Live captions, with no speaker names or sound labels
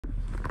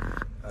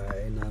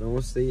Alright, now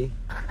don't say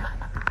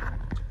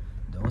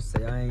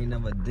I ain't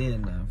never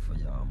did nothing for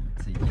y'all. I'm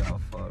gonna take y'all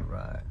for a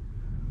ride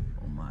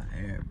on my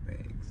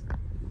airbags.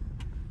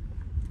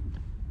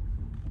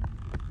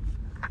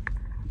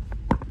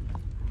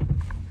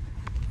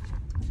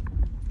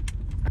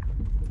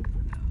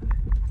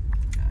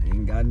 I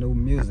ain't got no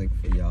music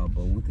for y'all,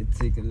 but we could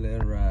take a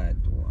little ride,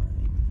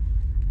 Dwayne.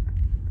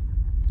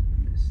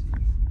 Let's see.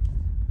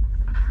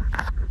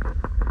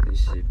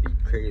 This shit be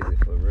crazy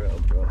for real,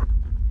 bro.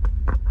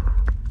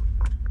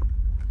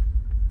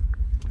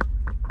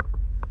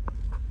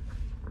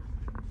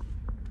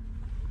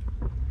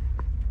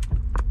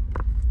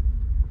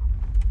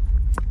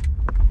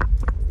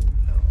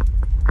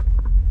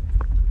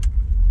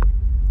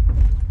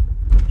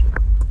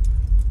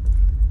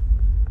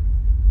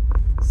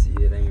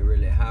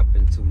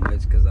 Too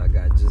much because I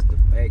got just the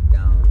back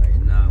down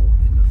right now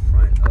and the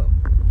front up.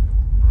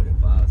 But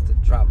if I was to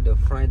drop the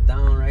front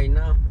down right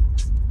now,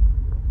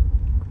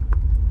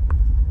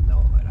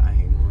 no, but I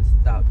ain't gonna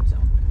stop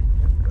jumping in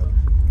there, bro.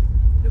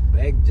 The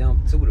back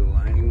jump too though,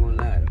 I ain't gonna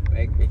lie. The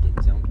back make it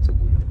jump too.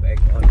 The back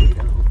all the way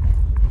down.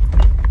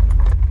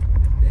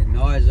 That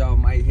noise y'all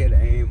might hear,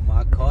 that ain't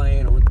my car.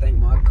 I don't think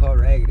my car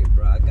raggedy,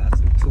 bro. I got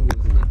some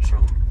tools in the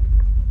trunk.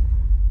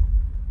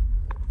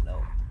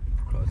 No,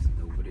 crossing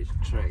over this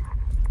track.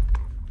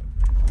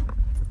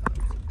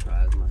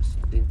 My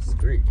shit didn't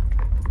straight.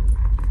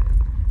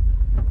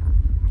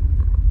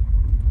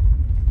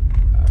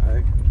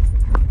 Alright.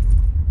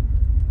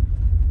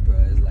 Bro,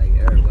 it's like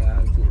everywhere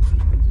I go, people just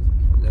be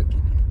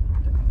looking at me,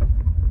 dog.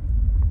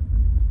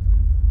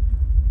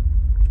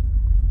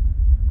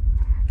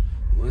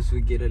 Once we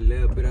get a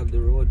little bit up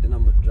the road, then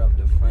I'm gonna drop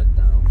the front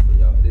down for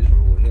y'all. This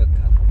road here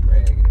kind of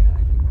raggedy. I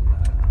ain't gonna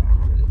lie. I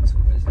don't really too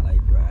much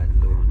like riding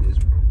low on this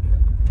road here.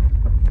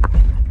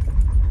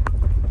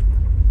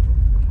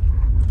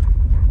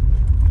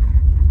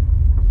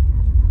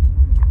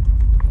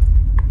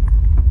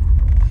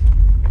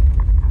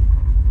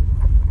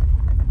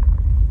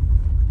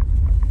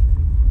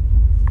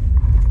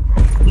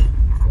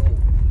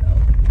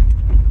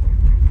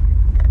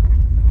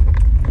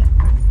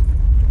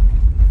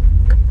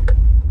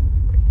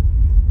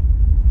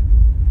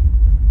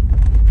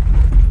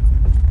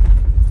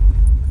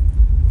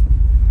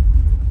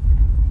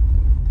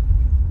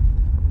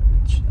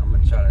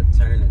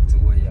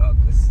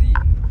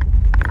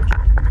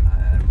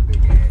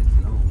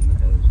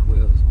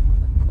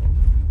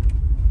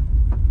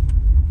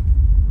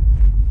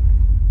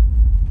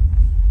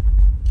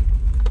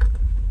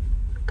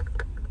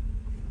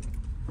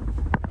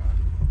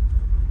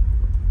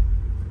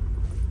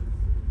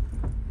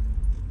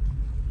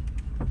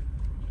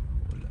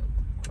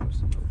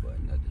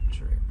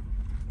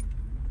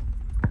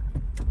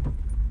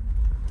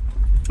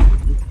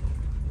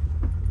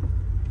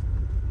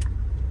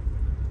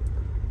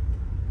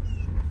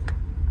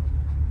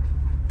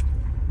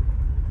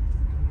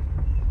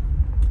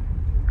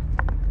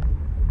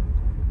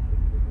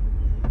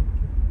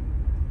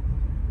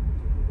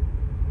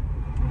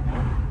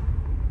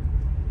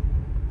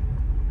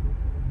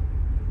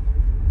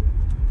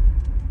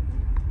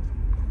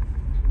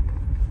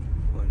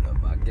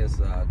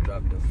 I'll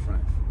drop the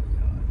front for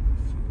y'all.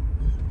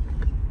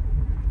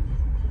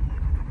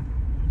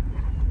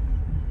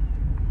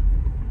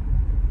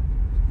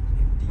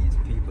 If these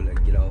people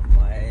that get off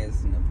my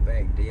ass in the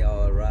back, they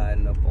all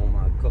riding up on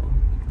my car.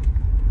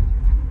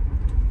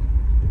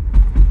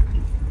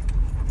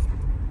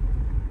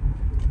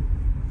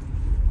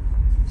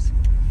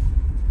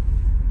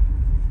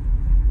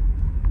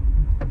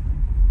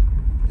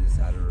 This is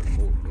how the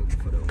remote looks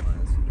for the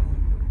ones who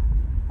don't know.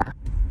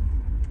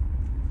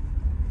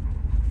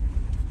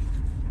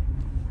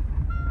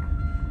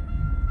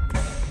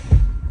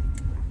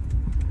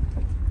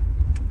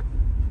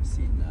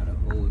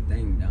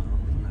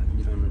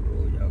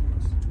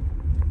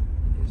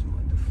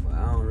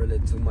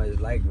 Too much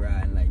like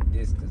riding like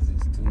this because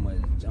it's too much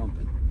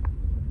jumping.